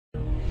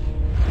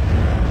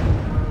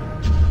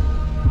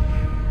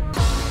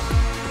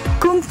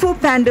Fu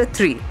Panda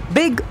 3,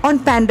 big on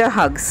panda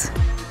hugs.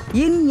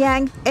 Yin,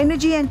 yang,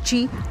 energy and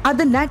chi are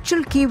the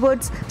natural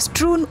keywords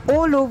strewn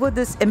all over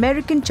this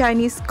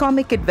American-Chinese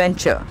comic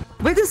adventure.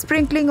 With a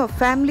sprinkling of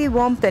family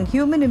warmth and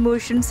human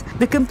emotions,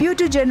 the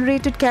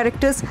computer-generated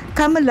characters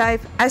come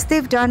alive as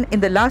they've done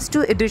in the last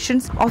 2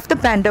 editions of the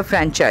Panda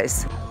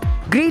franchise.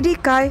 Greedy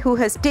Kai, who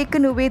has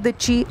taken away the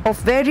chi of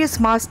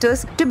various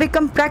masters to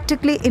become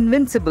practically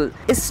invincible,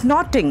 is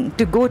snorting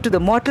to go to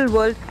the mortal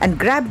world and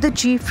grab the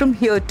chi from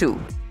here too.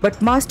 But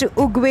Master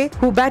Oogway,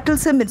 who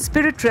battles him in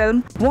Spirit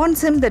Realm,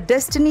 warns him that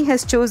destiny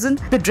has chosen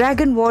the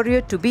Dragon Warrior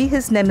to be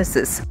his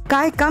nemesis.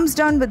 Kai comes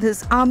down with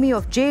his army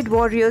of Jade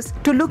Warriors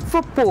to look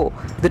for Po,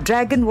 the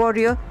Dragon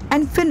Warrior,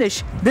 and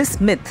finish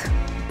this myth.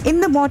 In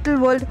the mortal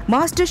world,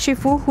 Master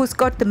Shifu, who's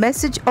got the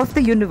message of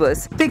the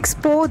universe, picks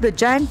Po, the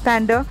giant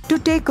panda, to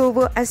take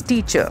over as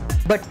teacher.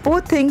 But Po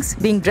thinks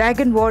being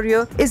Dragon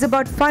Warrior is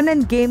about fun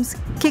and games,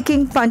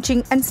 kicking,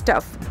 punching and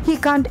stuff. He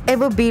can't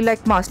ever be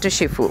like Master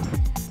Shifu.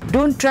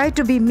 Don't try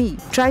to be me,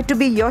 try to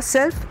be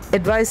yourself,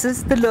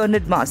 advises the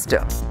learned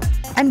master.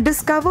 And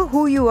discover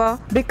who you are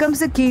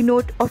becomes the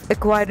keynote of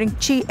acquiring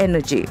chi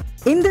energy.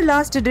 In the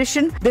last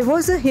edition, there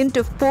was a hint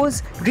of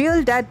Po's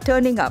real dad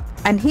turning up,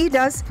 and he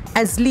does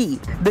as Lee,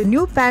 the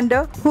new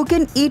panda who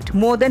can eat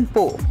more than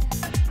Po.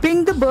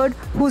 Ping the bird,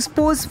 who's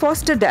Po's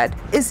foster dad,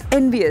 is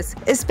envious,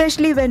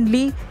 especially when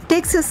Lee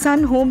takes his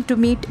son home to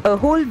meet a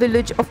whole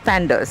village of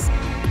pandas.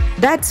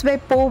 That's where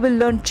Po will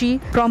learn chi,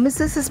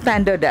 promises his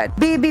panda dad.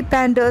 Baby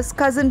pandas,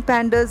 cousin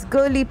pandas,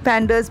 girly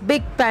pandas,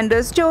 big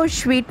pandas, so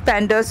sweet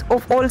pandas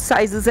of all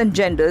sizes and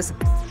genders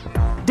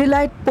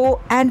delight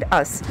Po and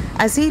us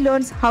as he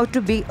learns how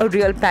to be a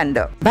real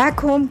panda. Back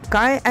home,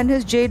 Kai and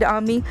his Jade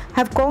army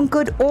have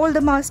conquered all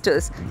the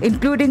masters,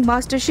 including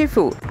Master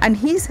Shifu, and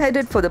he's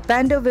headed for the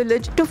panda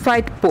village to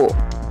fight Po.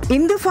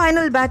 In the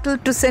final battle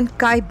to send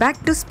Kai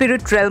back to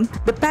Spirit Realm,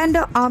 the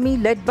panda army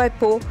led by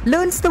Po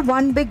learns the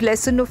one big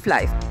lesson of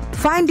life.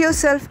 Find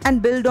yourself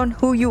and build on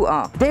who you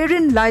are.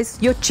 Therein lies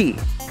your chi.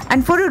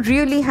 And for a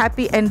really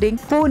happy ending,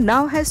 Po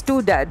now has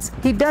 2 dads.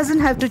 He doesn't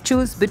have to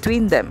choose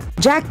between them.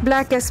 Jack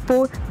Black as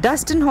Po,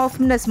 Dustin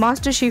Hoffman as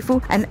Master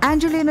Shifu, and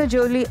Angelina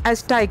Jolie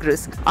as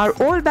Tigress are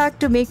all back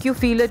to make you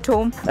feel at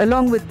home,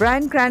 along with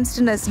Bryan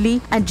Cranston as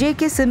Lee and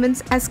J.K.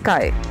 Simmons as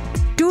Kai.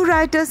 2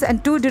 writers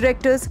and 2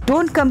 directors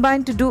don't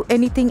combine to do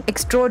anything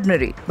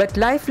extraordinary, but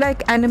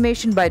lifelike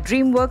animation by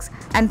DreamWorks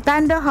and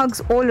panda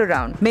hugs all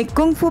around make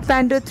Kung Fu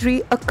Panda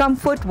 3 a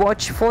comfort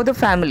watch for the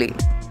family.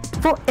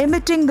 For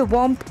emitting the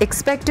warmth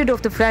expected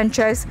of the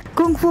franchise,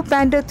 Kung Fu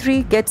Panda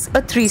 3 gets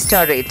a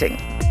 3-star rating.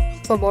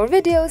 For more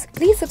videos,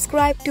 please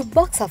subscribe to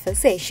Box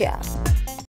Office Asia.